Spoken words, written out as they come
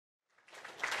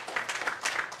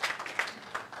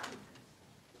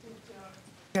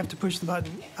have to push the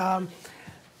button.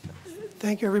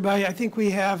 Thank you, everybody. I think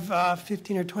we have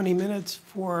 15 or 20 minutes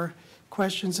for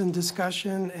questions and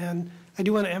discussion, and I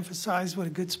do want to emphasize what a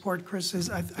good sport Chris is.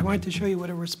 I wanted to show you what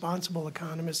a responsible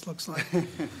economist looks like.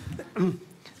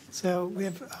 So we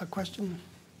have a question.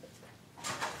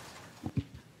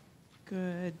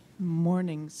 Good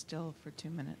morning still for 2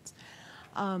 minutes.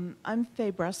 I'm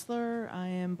Faye Bressler. I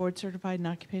am board certified in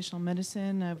occupational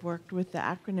medicine. I've worked with the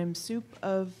acronym SOUP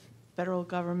of federal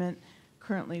government,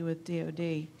 currently with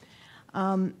DOD.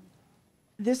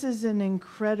 This is an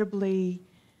incredibly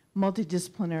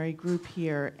multidisciplinary group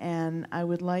here, and I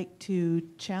would like to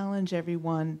challenge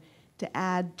everyone to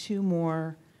add 2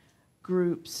 more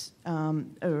groups,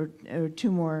 or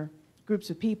 2 more groups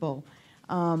of people,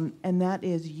 and that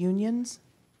is unions,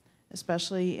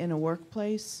 especially in a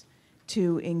workplace,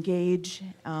 to engage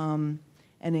and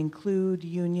include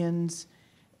unions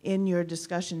in your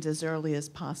discussions as early as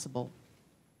possible.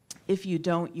 If you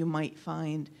don't, you might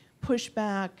find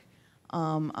pushback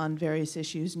on various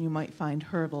issues, and you might find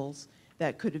hurdles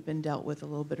that could have been dealt with a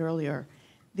little bit earlier.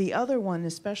 The other one,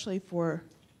 especially for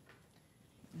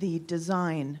the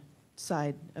design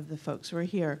side of the folks who are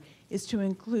here, is to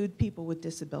include people with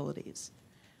disabilities.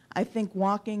 I think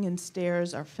walking and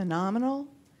stairs are phenomenal,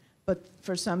 but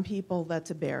for some people that's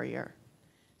a barrier.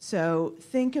 So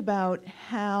think about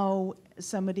how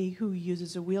somebody who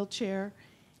uses a wheelchair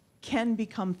can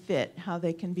become fit, how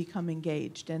they can become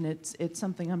engaged. And it's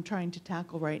something I'm trying to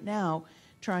tackle right now,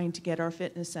 trying to get our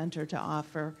fitness center to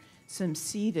offer some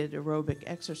seated aerobic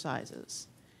exercises.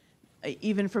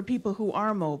 Even for people who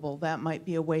are mobile, that might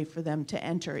be a way for them to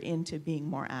enter into being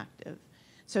more active.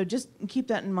 So just keep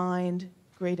that in mind.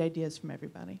 Great ideas from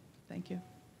everybody. Thank you.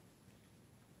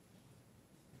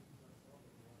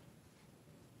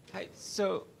 Hi,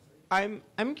 so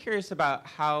I'm curious about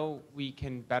how we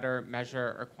can better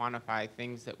measure or quantify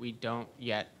things that we don't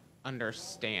yet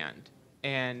understand,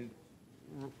 and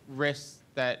risks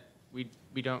that we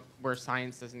don't, where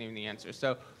science doesn't even the answer.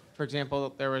 So, for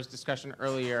example, there was discussion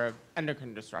earlier of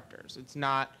endocrine disruptors. It's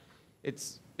not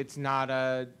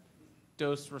a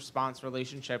dose-response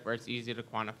relationship where it's easy to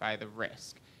quantify the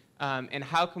risk. And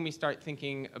how can we start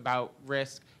thinking about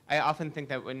risk? I often think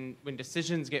that when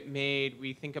decisions get made,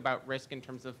 we think about risk in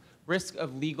terms of risk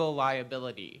of legal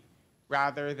liability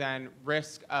rather than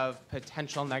risk of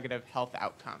potential negative health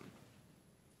outcome.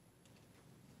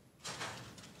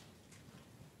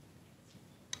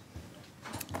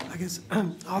 I guess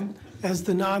as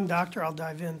the non-doctor, I'll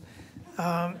dive in.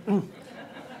 Well,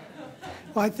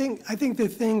 I think the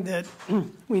thing that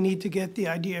we need to get the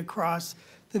idea across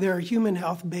that there are human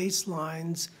health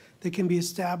baselines that can be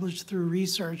established through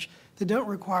research that don't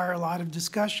require a lot of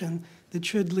discussion, that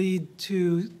should lead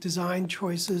to design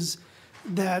choices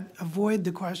that avoid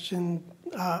the question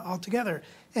altogether.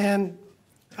 And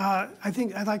I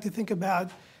think I'd like to think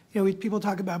about, people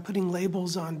talk about putting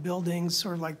labels on buildings,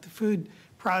 sort of like the food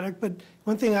product, but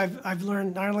one thing I've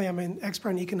learned, not only I'm an expert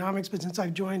in economics, but since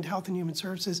I've joined Health and Human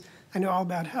Services, I know all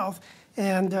about health.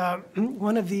 And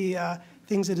one of the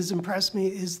things that has impressed me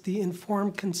is the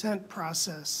informed consent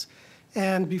process.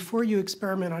 And before you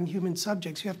experiment on human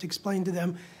subjects, you have to explain to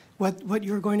them what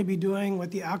you're going to be doing,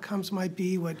 what the outcomes might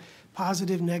be, what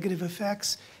positive, negative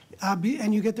effects,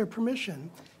 and you get their permission.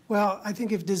 Well, I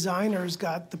think if designers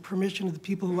got the permission of the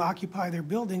people who occupy their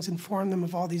buildings, informed them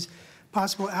of all these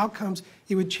possible outcomes,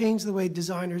 it would change the way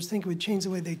designers think, it would change the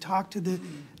way they talk to the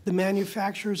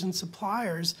manufacturers and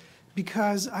suppliers,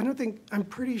 because I'm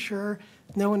pretty sure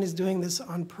no one is doing this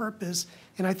on purpose.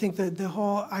 And I think that the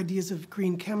whole ideas of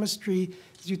green chemistry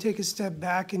is you take a step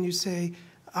back and you say,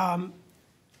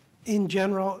 in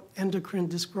general, endocrine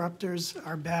disruptors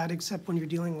are bad, except when you're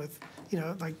dealing with,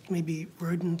 like maybe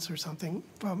rodents or something.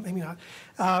 Well, maybe not.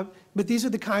 But these are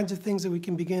the kinds of things that we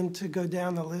can begin to go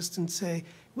down the list and say,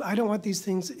 I don't want these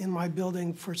things in my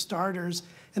building for starters.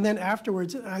 And then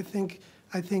afterwards, I think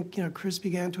Chris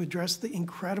began to address the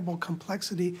incredible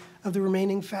complexity of the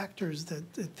remaining factors,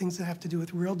 things that have to do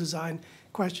with real design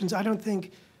questions. I don't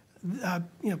think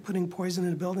putting poison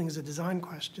in a building is a design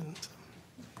question. So.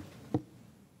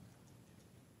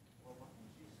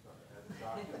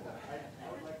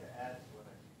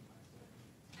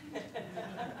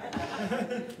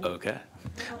 Okay.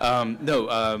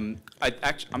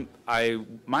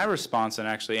 My response, and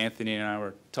actually Anthony and I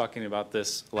were talking about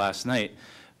this last night,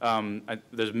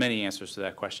 there's many answers to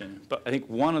that question. But I think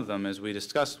one of them, as we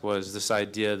discussed, was this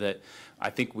idea that I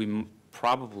think we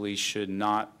probably should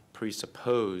not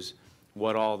presuppose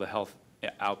what all the health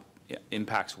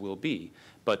impacts will be,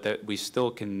 but that we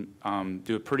still can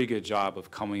do a pretty good job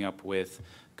of coming up with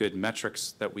good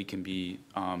metrics that we can be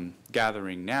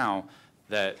gathering now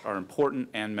that are important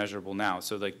and measurable now.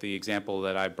 So like the example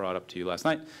that I brought up to you last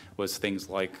night was things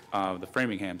like the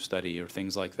Framingham study or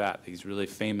things like that, these really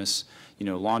famous,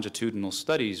 longitudinal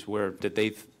studies where did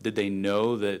they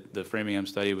know that the Framingham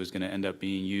study was going to end up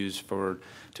being used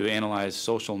to analyze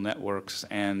social networks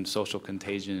and social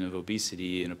contagion of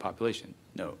obesity in a population?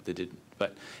 No, they didn't.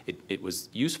 But it was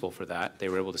useful for that. They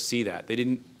were able to see that. They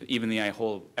didn't, even the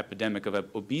whole epidemic of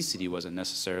obesity wasn't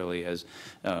necessarily as,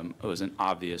 it wasn't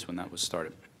obvious when that was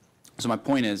started. So my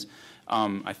point is,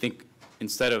 I think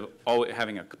instead of always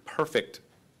having a perfect,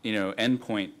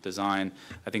 endpoint design,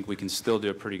 I think we can still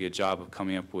do a pretty good job of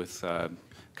coming up with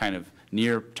kind of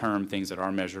near-term things that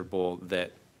are measurable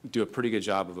that do a pretty good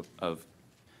job of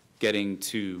getting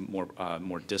to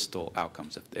more distal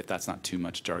outcomes, if that's not too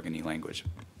much jargony language.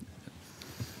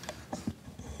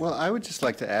 Well, I would just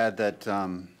like to add that,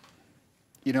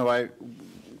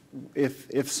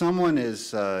 if someone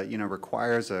is,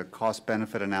 requires a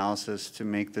cost-benefit analysis to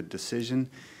make the decision,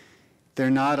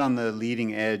 they're not on the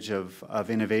leading edge of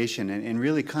innovation and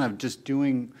really kind of just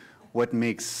doing what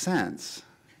makes sense.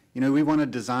 We want to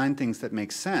design things that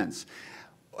make sense.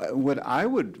 What I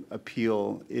would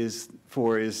appeal is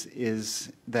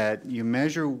that you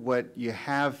measure what you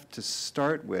have to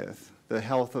start with, the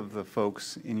health of the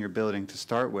folks in your building to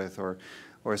start with, or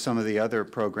some of the other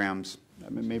programs. I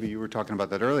mean, maybe you were talking about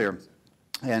that earlier,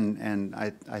 and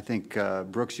I think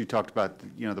Brooks, you talked about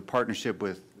the partnership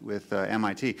with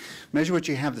MIT. Measure what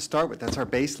you have to start with. That's our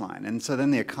baseline, and so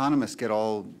then the economists get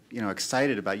all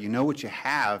excited about what you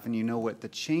have and what the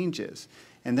change is,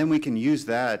 and then we can use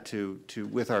that to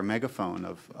with our megaphone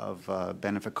of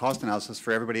benefit cost analysis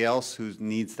for everybody else who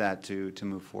needs that to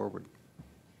move forward.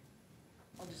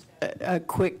 A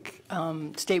quick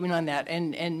statement on that,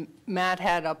 and Matt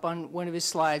had up on one of his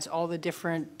slides all the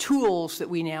different tools that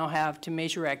we now have to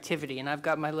measure activity, and I've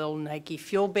got my little Nike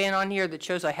fuel band on here that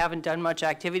shows I haven't done much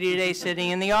activity today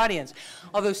sitting in the audience,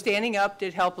 although standing up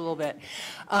did help a little bit.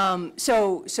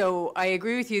 So I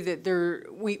agree with you that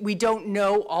we don't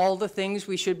know all the things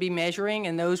we should be measuring,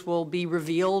 and those will be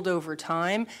revealed over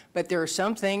time, but there are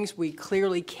some things we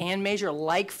clearly can measure,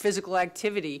 like physical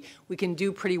activity. We can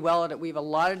do pretty well at it. We have a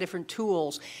lot of different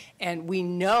tools, and we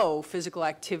know physical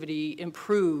activity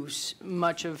improves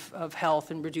much of health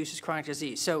and reduces chronic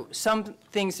disease. So some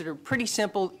things that are pretty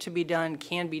simple to be done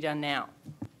can be done now.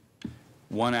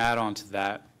 One add-on to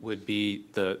that would be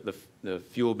the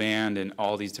fuel band and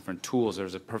all these different tools.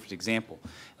 There's a perfect example.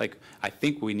 Like, I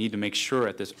think we need to make sure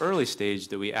at this early stage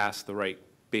that we ask the right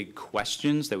big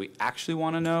questions that we actually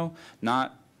want to know,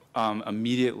 not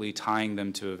immediately tying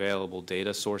them to available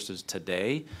data sources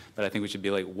today, but I think we should be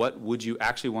like, what would you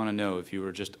actually want to know if you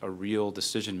were just a real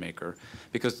decision maker?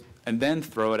 And then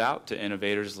throw it out to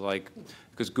innovators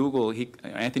because Google,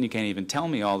 Anthony can't even tell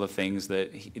me all the things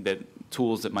that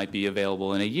tools that might be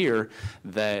available in a year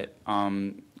that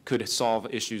could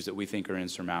solve issues that we think are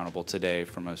insurmountable today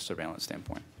from a surveillance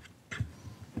standpoint.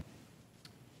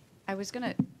 I was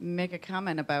going to make a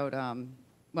comment about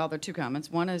well, there are two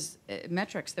comments. One is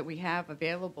metrics that we have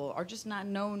available are just not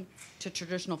known to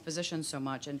traditional physicians so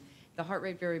much. And the heart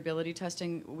rate variability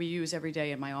testing we use every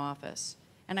day in my office.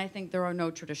 And I think there are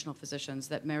no traditional physicians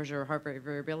that measure heart rate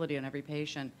variability on every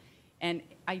patient. And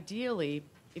ideally,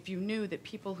 if you knew that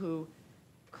people who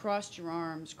crossed your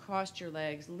arms, crossed your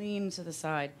legs, leaned to the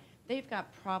side, they've got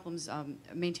problems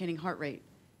maintaining heart rate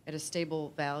at a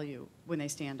stable value when they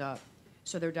stand up.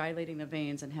 So they're dilating the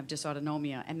veins and have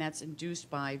dysautonomia, and that's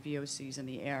induced by VOCs in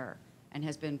the air and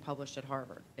has been published at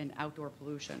Harvard in outdoor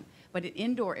pollution. But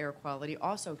indoor air quality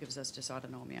also gives us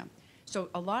dysautonomia. So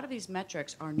a lot of these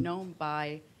metrics are known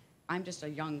by, I'm just a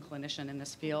young clinician in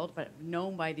this field, but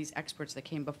known by these experts that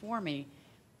came before me.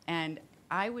 And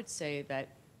I would say that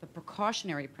the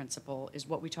precautionary principle is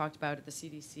what we talked about at the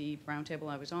CDC roundtable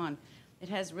I was on. It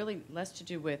has really less to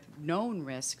do with known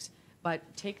risks, but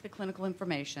take the clinical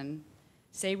information,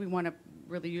 say we want to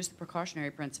really use the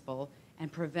precautionary principle and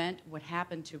prevent what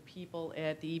happened to people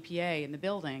at the EPA in the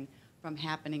building from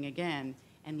happening again,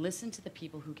 and listen to the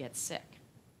people who get sick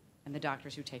and the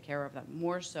doctors who take care of them,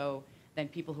 more so than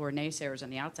people who are naysayers on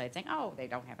the outside saying, oh, they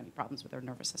don't have any problems with their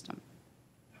nervous system.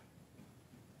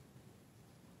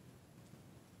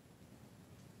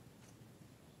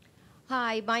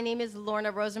 Hi, my name is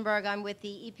Lorna Rosenberg. I'm with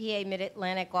the EPA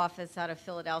Mid-Atlantic office out of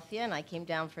Philadelphia, and I came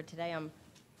down for today. I'm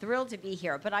thrilled to be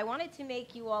here, but I wanted to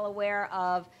make you all aware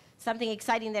of something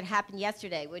exciting that happened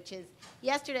yesterday, which is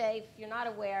yesterday, if you're not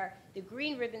aware, the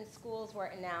Green Ribbon Schools were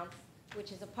announced,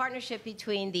 which is a partnership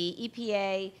between the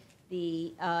EPA,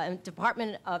 the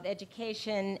Department of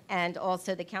Education, and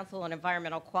also the Council on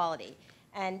Environmental Quality.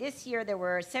 And this year there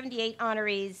were 78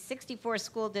 honorees, 64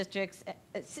 school districts,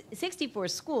 64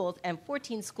 schools, and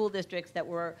 14 school districts that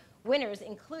were winners,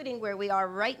 including where we are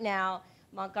right now,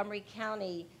 Montgomery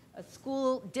County. A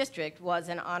school district was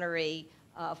an honoree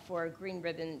for Green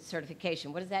Ribbon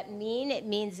certification. What does that mean? It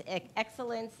means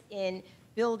excellence in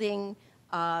building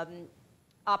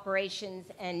operations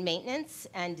and maintenance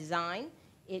and design.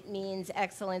 It means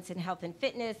excellence in health and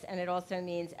fitness, and it also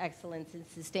means excellence in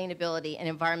sustainability and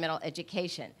environmental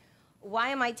education. Why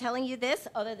am I telling you this,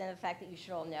 other than the fact that you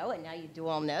should all know, and now you do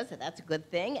all know, so that's a good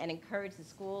thing, and encourage the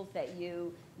schools that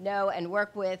you know and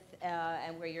work with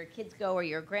and where your kids go or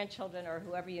your grandchildren or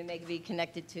whoever you may be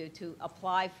connected to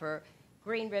apply for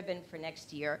Green Ribbon for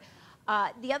next year.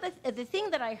 The thing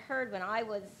that I heard when I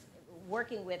was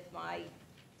working with my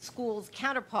school's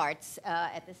counterparts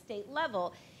at the state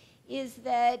level is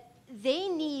that they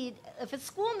need, if a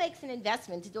school makes an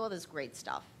investment to do all this great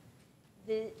stuff,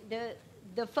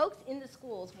 the folks in the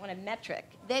schools want a metric.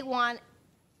 They want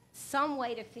some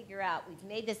way to figure out, we've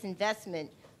made this investment,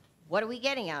 what are we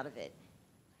getting out of it?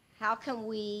 How can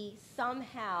we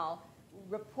somehow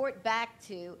report back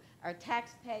to our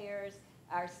taxpayers,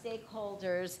 our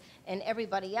stakeholders, and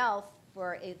everybody else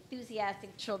for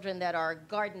enthusiastic children that are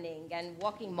gardening and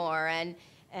walking more and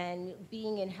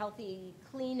being in healthy,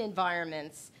 clean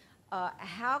environments?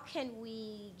 How can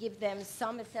we give them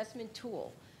some assessment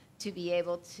tool to be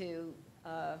able to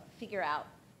figure out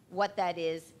what that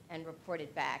is and report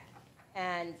it back?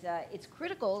 And it's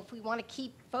critical if we want to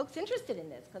keep folks interested in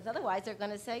this, because otherwise they're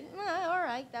going to say, all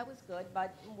right, that was good,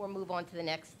 but we'll move on to the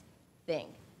next thing.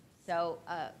 So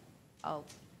I'll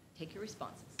take your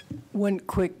responses. One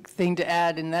quick thing to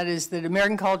add, and that is that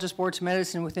American College of Sports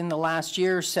Medicine within the last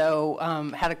year or so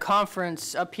had a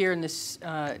conference up here in this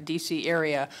DC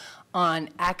area on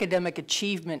academic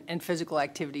achievement and physical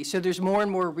activity. So there's more and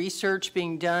more research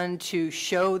being done to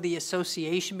show the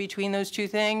association between those two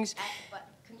things. But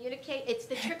communicate, it's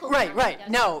the trickle Right, down. right.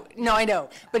 No, I know.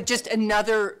 But just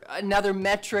another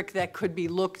metric that could be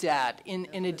looked at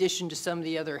in addition to some of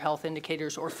the other health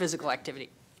indicators or physical activity.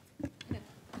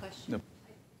 No.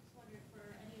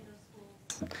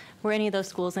 Were any of those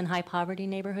schools in high poverty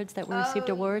neighborhoods that received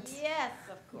awards? Yes,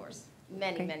 of course.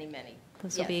 Many, Okay. many, many.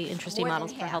 Those will Yes. be interesting More than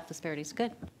models for half. health disparities.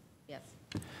 Good. Yes.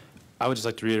 I would just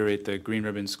like to reiterate the Green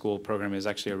Ribbon School program is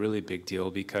actually a really big deal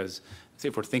because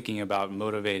if we're thinking about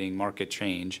motivating market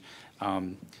change,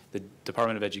 the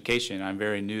Department of Education, I'm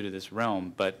very new to this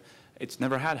realm, but it's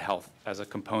never had health as a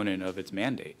component of its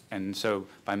mandate. And so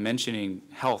by mentioning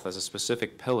health as a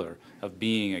specific pillar of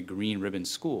being a Green Ribbon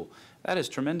school, that has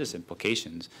tremendous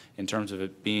implications in terms of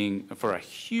it being for a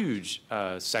huge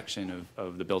section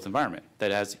of the built environment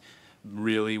that has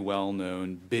really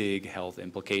well-known big health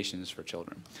implications for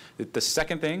children. The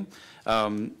second thing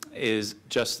is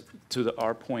just to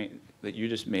our point that you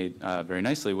just made very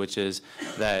nicely, which is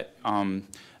that,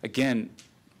 again,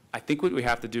 I think what we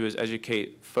have to do is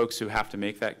educate folks who have to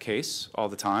make that case all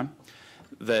the time,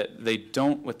 that they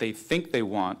don't, what they think they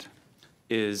want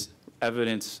is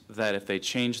evidence that if they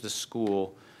change the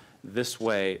school this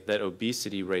way, that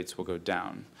obesity rates will go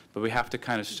down. But we have to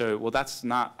kind of show, well, that's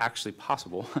not actually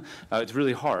possible. It's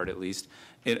really hard, at least,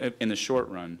 in the short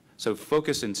run. So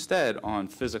focus instead on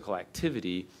physical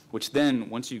activity, which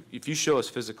then, if you show us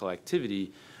physical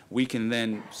activity, we can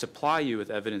then supply you with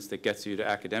evidence that gets you to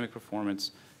academic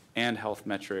performance and health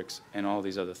metrics and all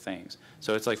these other things.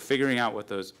 So it's like figuring out what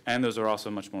those, and those are also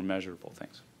much more measurable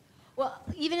things. Well,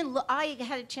 I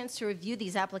had a chance to review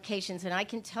these applications, and I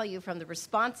can tell you from the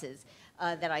responses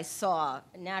that I saw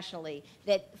nationally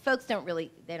that folks don't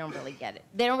really get it.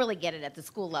 They don't really get it at the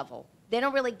school level. They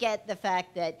don't really get the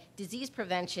fact that disease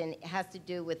prevention has to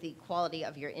do with the quality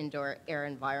of your indoor air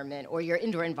environment or your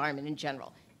indoor environment in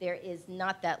general. There is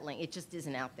not that link. It just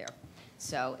isn't out there.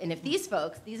 So, and if these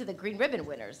folks, these are the Green Ribbon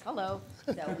winners, hello.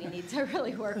 So we need to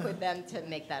really work with them to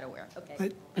make that aware.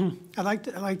 Okay. But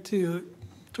I'd like to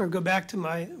sort of go back to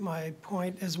my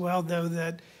point as well, though,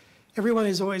 that everyone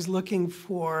is always looking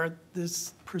for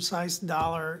this precise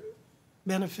dollar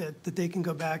benefit that they can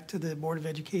go back to the Board of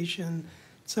Education and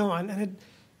so on. And it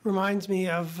reminds me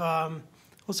of, well,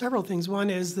 several things. One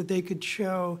is that they could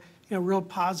show, real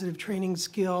positive training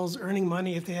skills, earning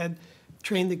money if they had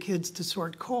trained the kids to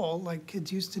sort coal like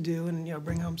kids used to do and,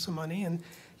 bring home some money. And,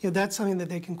 that's something that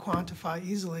they can quantify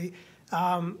easily.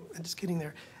 I'm just kidding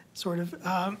there, sort of.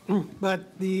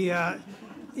 But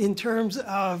in terms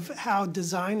of how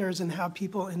designers and how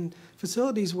people in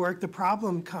facilities work, the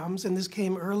problem comes, and this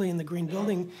came early in the green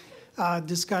building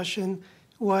discussion,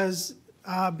 was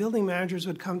building managers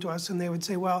would come to us and they would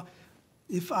say, well,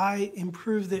 if I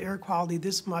improve the air quality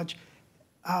this much,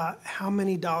 how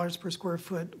many dollars per square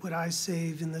foot would I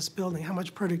save in this building? How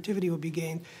much productivity would be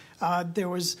gained? There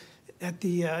was at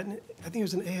the, I think it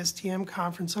was an ASTM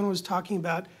conference, someone was talking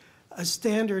about a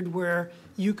standard where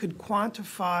you could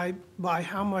quantify by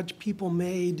how much people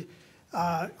made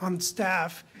on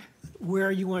staff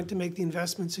where you want to make the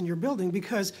investments in your building.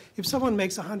 Because if someone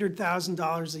makes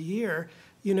 $100,000 a year,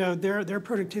 you know, their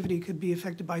productivity could be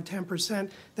affected by 10%.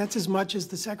 That's as much as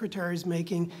the secretary's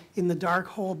making in the dark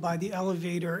hole by the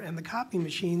elevator and the copy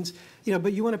machines. You know,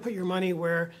 but you want to put your money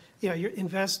where, you know, you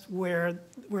invest where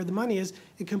the money is.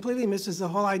 It completely misses the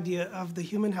whole idea of the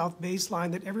human health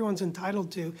baseline that everyone's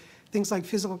entitled to. Things like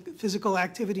physical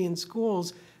activity in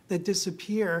schools that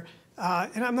disappear.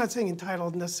 And I'm not saying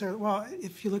entitled necessarily. Well,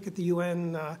 if you look at the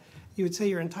UN, you would say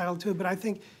you're entitled to it. But I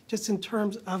think just in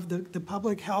terms of the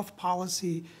public health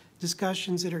policy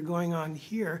discussions that are going on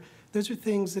here, those are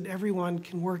things that everyone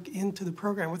can work into the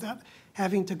program without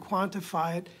having to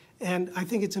quantify it. And I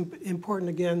think it's important,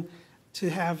 again, to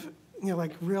have, you know,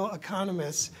 like real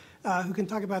economists who can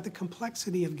talk about the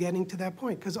complexity of getting to that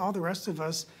point. Because all the rest of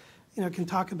us, you know, can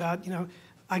talk about, you know,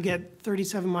 I get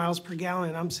 37 miles per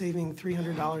gallon, I'm saving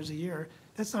 $300 a year.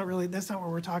 That's not what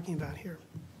we're talking about here.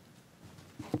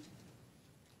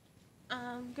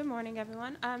 Good morning,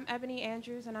 everyone. I'm Ebony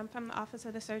Andrews, and I'm from the Office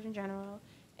of the Surgeon General.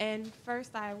 And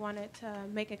first, I wanted to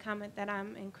make a comment that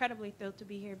I'm incredibly thrilled to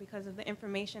be here because of the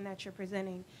information that you're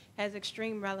presenting has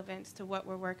extreme relevance to what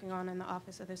we're working on in the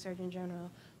Office of the Surgeon General.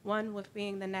 One, with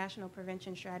being the National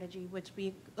Prevention Strategy, which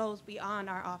goes beyond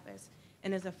our office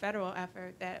and is a federal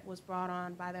effort that was brought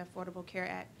on by the Affordable Care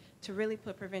Act to really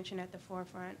put prevention at the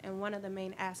forefront. And one of the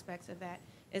main aspects of that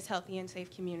is healthy and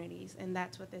safe communities, and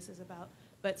that's what this is about.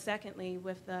 But secondly,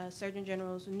 with the Surgeon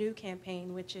General's new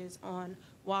campaign, which is on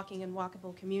walking in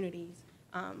walkable communities,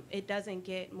 it doesn't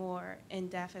get more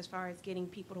in-depth as far as getting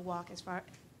people to walk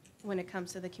when it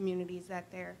comes to the communities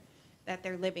that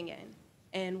they're living in.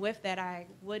 And with that, I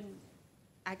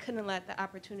couldn't let the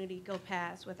opportunity go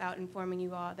past without informing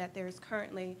you all that there's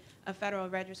currently a federal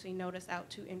registry notice out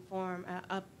to inform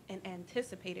an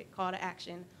anticipated call to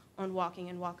action on walking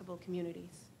in walkable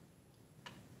communities.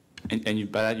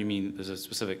 And by that you mean there's a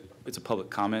specific, it's a public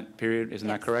comment period, isn't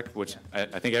that correct? Which Yeah.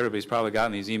 I think everybody's probably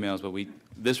gotten these emails, but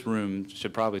this room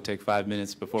should probably take 5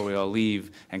 minutes before we all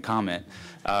leave and comment,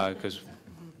 because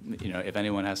you know, if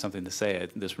anyone has something to say,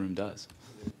 this room does.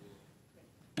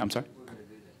 I'm sorry?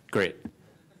 Great.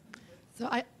 So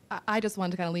I just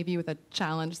wanted to kind of leave you with a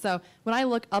challenge. So when I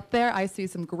look up there, I see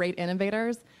some great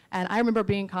innovators. And I remember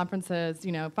being at conferences,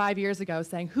 you know, 5 years ago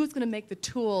saying, who's going to make the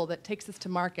tool that takes us to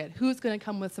market? Who's going to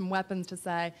come with some weapons to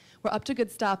say, we're up to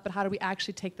good stuff, but how do we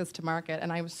actually take this to market?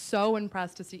 And I was so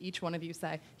impressed to see each one of you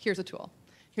say, here's a tool.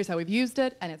 Here's how we've used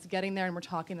it, and it's getting there, and we're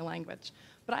talking the language.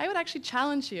 But I would actually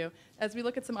challenge you, as we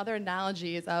look at some other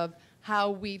analogies of how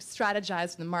we've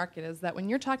strategized in the market, is that when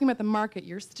you're talking about the market,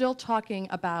 you're still talking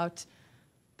about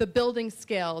the building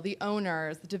scale, the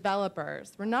owners, the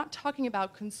developers. We're not talking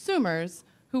about consumers,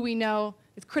 who we know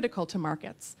is critical to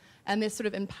markets, and this sort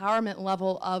of empowerment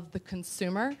level of the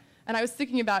consumer. And I was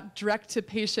thinking about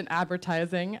direct-to-patient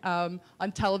advertising on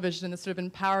television, and this sort of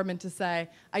empowerment to say,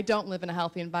 I don't live in a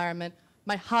healthy environment.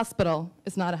 My hospital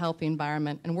is not a healthy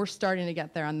environment, and we're starting to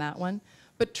get there on that one.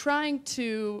 But trying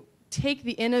to take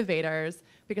the innovators,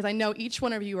 because I know each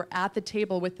one of you are at the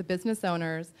table with the business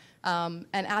owners and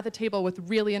at the table with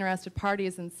really interested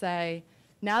parties, and say,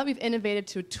 now that we've innovated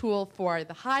to a tool for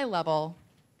the high level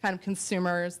kind of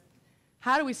consumers,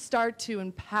 how do we start to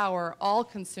empower all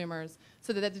consumers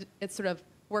so that it sort of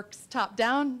works top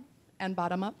down and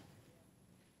bottom up?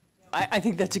 I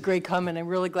think that's a great comment. I'm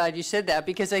really glad you said that,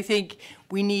 because I think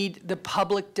we need the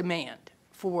public demand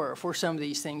for some of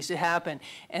these things to happen.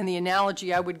 And the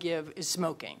analogy I would give is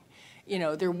smoking. You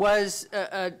know, there was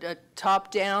a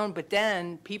top down, but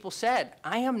then people said,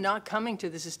 I am not coming to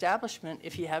this establishment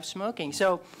if you have smoking.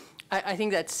 So I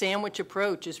think that sandwich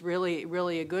approach is really,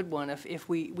 really a good one. If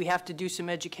we have to do some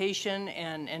education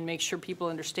and make sure people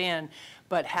understand,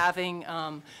 but having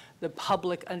the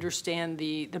public understand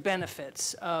the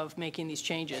benefits of making these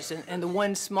changes. And the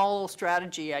one small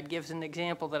strategy I'd give as an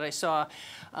example that I saw,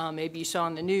 maybe you saw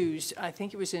in the news, I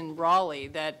think it was in Raleigh,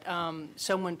 that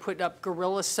someone put up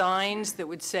gorilla signs that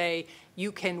would say,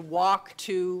 you can walk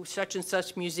to such and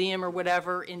such museum or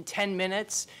whatever in 10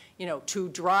 minutes. You know, to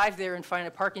drive there and find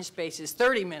a parking space is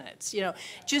 30 minutes, you know,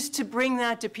 just to bring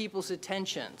that to people's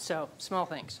attention. So, small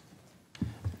things.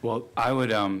 Well, I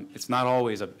would, it's not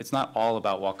all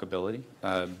about walkability,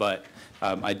 but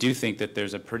I do think that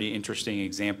there's a pretty interesting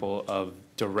example of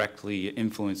directly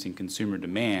influencing consumer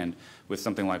demand with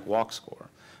something like WalkScore.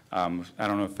 I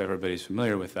don't know if everybody's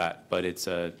familiar with that, but it's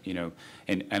a, you know,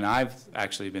 and I've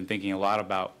actually been thinking a lot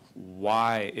about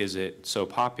why is it so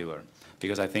popular?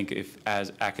 Because I think if,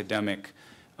 as academic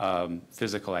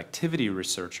physical activity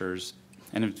researchers,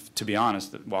 and if, to be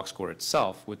honest, the walk score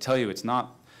itself would tell you it's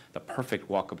not the perfect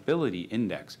walkability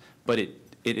index, but it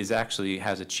is actually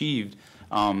has achieved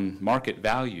market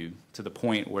value to the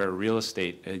point where real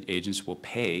estate agents will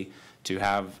pay to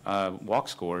have walk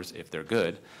scores, if they're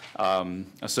good,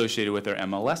 associated with their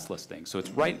MLS listing. So it's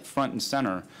right front and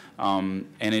center, and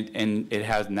it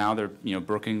has now you know,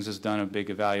 Brookings has done a big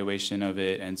evaluation of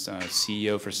it, and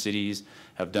CEO for Cities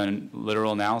have done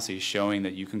literal analyses showing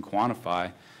that you can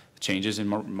quantify changes in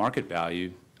market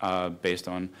value based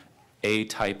on a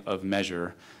type of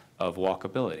measure of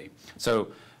walkability.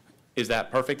 So is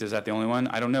that perfect? Is that the only one?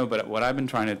 I don't know, but what I've been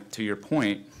trying to your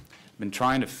point, been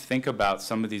trying to think about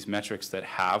some of these metrics that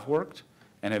have worked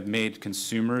and have made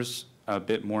consumers a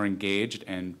bit more engaged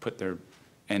and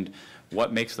and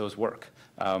what makes those work?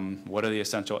 What are the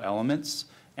essential elements?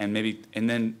 And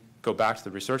then go back to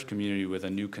the research community with a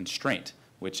new constraint,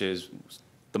 which is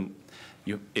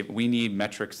if we need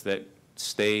metrics that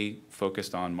stay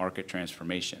focused on market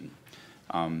transformation.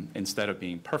 Instead of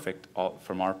being perfect,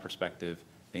 from our perspective,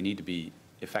 they need to be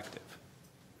effective.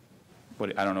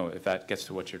 I don't know if that gets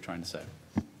to what you're trying to say.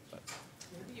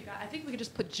 I think we could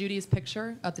just put Judy's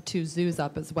picture of the two zoos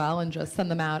up as well and just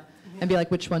send them out and be like,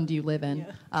 which one do you live in?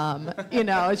 Yeah. You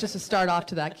know, it's just a start off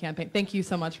to that campaign. Thank you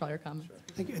so much for all your comments.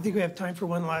 I think we have time for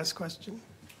one last question.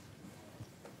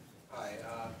 Hi,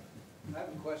 I have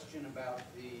a question about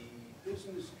the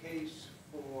business case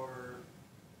for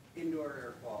indoor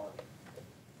air quality.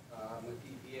 I'm with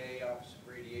EPA, Office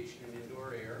of Radiation and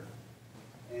Indoor Air,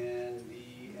 and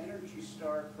the Energy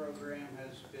Star program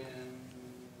has been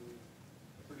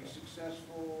pretty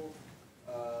successful.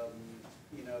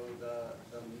 You know,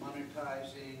 the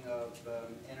monetizing of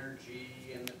energy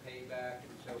and the payback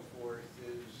and so forth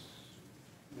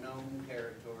is known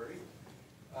territory.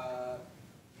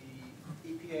 The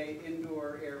EPA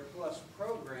Indoor Air Plus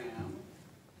program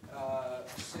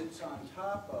sits on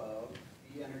top of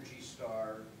the Energy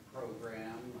Star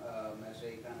program as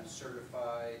a kind of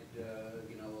certified,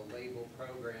 you know, a label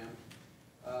program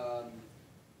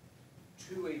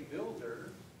to a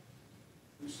builder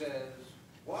who says,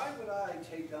 why would I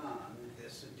take on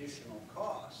this additional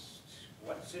cost?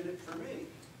 What's in it for me?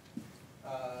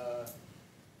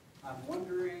 I'm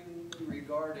wondering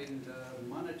regarding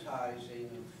the monetizing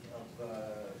of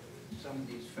some of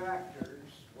these factors,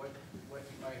 what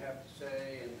you might have to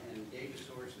say, and data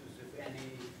sources, if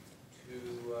any, to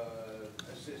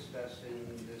assist us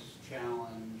in this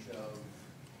challenge of,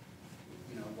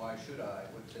 you know, why should I?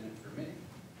 What's in it for me?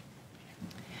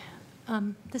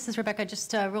 This is Rebecca.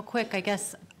 Just real quick, I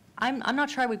guess I'm not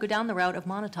sure I would go down the route of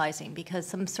monetizing, because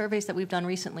some surveys that we've done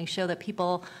recently show that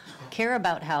people care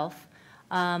about health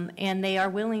and they are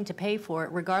willing to pay for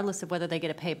it regardless of whether they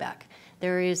get a payback.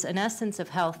 There is an essence of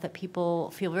health that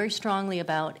people feel very strongly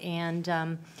about, and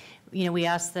you know, we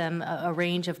asked them a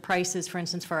range of prices, for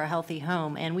instance, for a healthy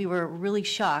home, and we were really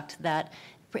shocked that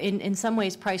in some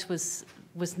ways price was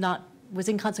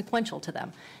inconsequential to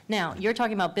them. Now, you're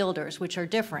talking about builders, which are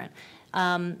different.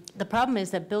 The problem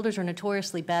is that builders are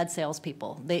notoriously bad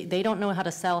salespeople. They don't know how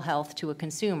to sell health to a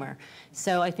consumer.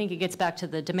 So I think it gets back to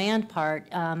the demand part,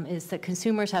 is that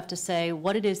consumers have to say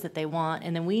what it is that they want,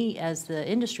 and then we as the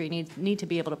industry need to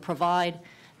be able to provide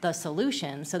the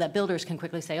solution so that builders can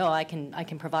quickly say, oh, I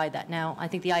can provide that. Now, I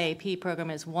think the IAP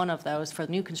program is one of those for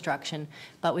new construction,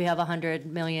 but we have 100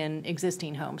 million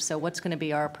existing homes. So what's going to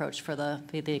be our approach for the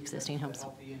existing homes?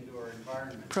 Healthy indoor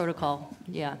environment. Protocol,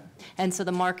 yeah. And so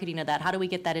the marketing of that, how do we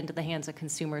get that into the hands of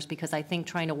consumers? Because I think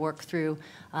trying to work through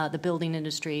the building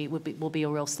industry will be a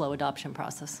real slow adoption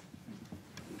process.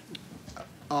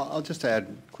 I'll just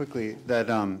add quickly that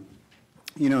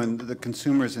you know, and the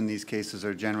consumers in these cases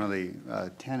are generally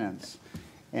tenants,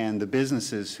 and the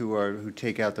businesses who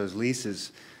take out those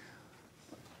leases,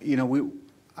 you know,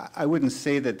 I wouldn't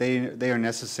say that they are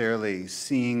necessarily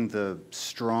seeing the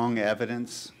strong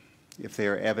evidence, if they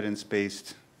are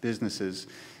evidence-based businesses,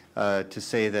 to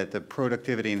say that the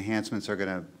productivity enhancements are going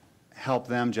to help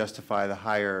them justify the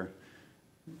higher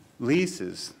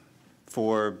leases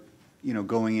for, you know,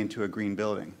 going into a green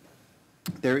building.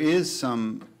 There is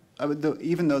some,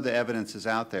 even though the evidence is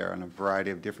out there on a variety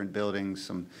of different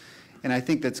buildings, and I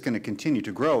think that's going to continue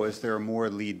to grow as there are more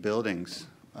LEED buildings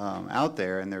out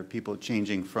there, and there are people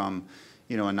changing from,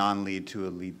 you know, a non-LEED to a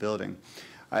LEED building.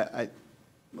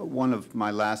 one of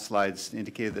my last slides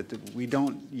indicated that we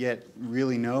don't yet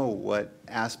really know what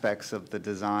aspects of the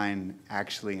design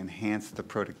actually enhance the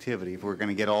productivity if we're going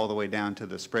to get all the way down to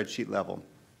the spreadsheet level.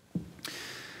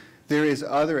 There is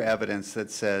other evidence that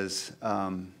says,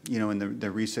 you know, in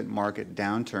the recent market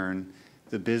downturn,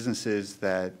 the businesses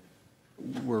that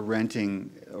were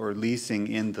renting or leasing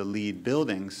in the LEED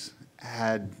buildings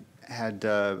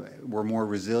were more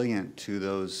resilient to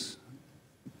those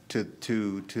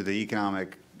to the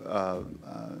economic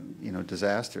you know,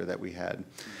 disaster that we had.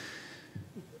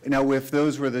 Now, if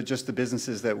those were just the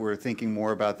businesses that were thinking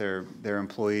more about their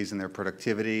employees and their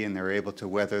productivity, and they're able to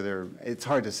weather their, it's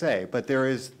hard to say. But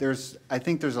I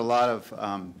think there's a lot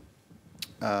of,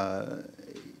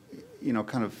 you know,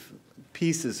 kind of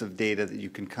pieces of data that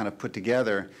you can kind of put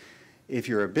together if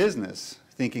you're a business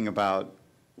thinking about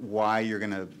why you're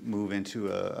going to move into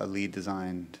a LEED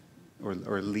designed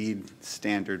or LEED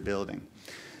standard building.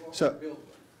 Or so, build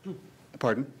one.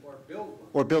 Pardon? Or build one.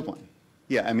 Or build one.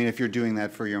 Yeah, I mean, if you're doing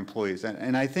that for your employees.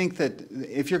 And I think that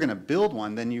if you're going to build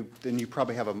one, then you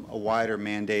probably have a wider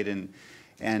mandate,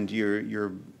 and you're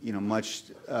you know, much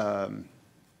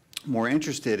more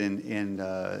interested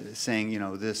in saying, you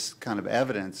know, this kind of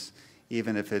evidence,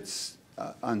 even if it's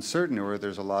uncertain or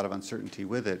there's a lot of uncertainty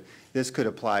with it, this could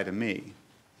apply to me.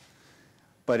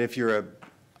 But if you're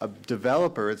a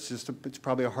developer, it's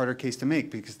probably a harder case to make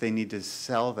because they need to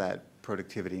sell that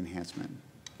productivity enhancement.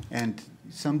 And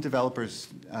some developers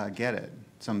get it.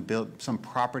 Some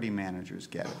property managers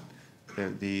get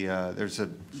it. There's a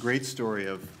great story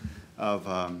of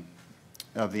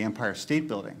the Empire State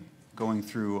Building going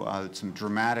through some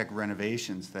dramatic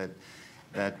renovations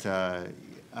that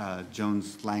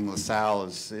Jones Lang LaSalle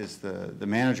is the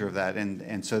manager of that.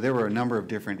 And so there were a number of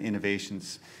different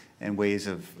innovations and ways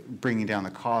of bringing down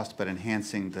the cost but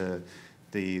enhancing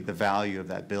the value of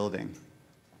that building.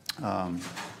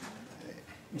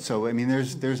 So I mean,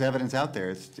 there's evidence out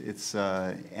there.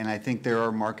 And I think there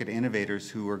are market innovators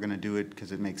who are going to do it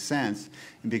because it makes sense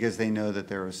and because they know that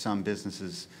there are some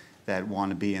businesses that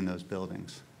want to be in those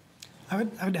buildings. I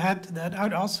would add to that. I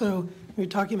would also, we're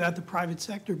talking about the private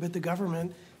sector, but the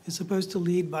government is supposed to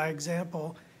lead by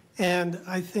example. And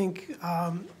I think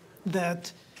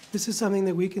that this is something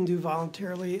that we can do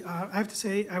voluntarily. I have to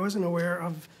say, I wasn't aware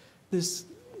of this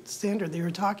standard they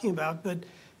were talking about, but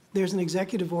there's an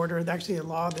executive order, actually a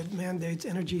law that mandates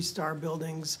Energy Star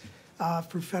buildings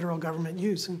for federal government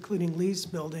use, including lease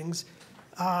buildings.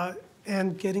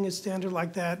 And getting a standard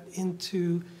like that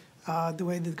into the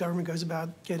way that the government goes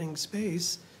about getting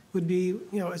space would be, you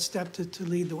know, a step to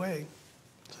lead the way.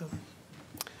 So,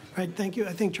 all right, thank you.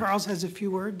 I think Charles has a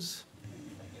few words.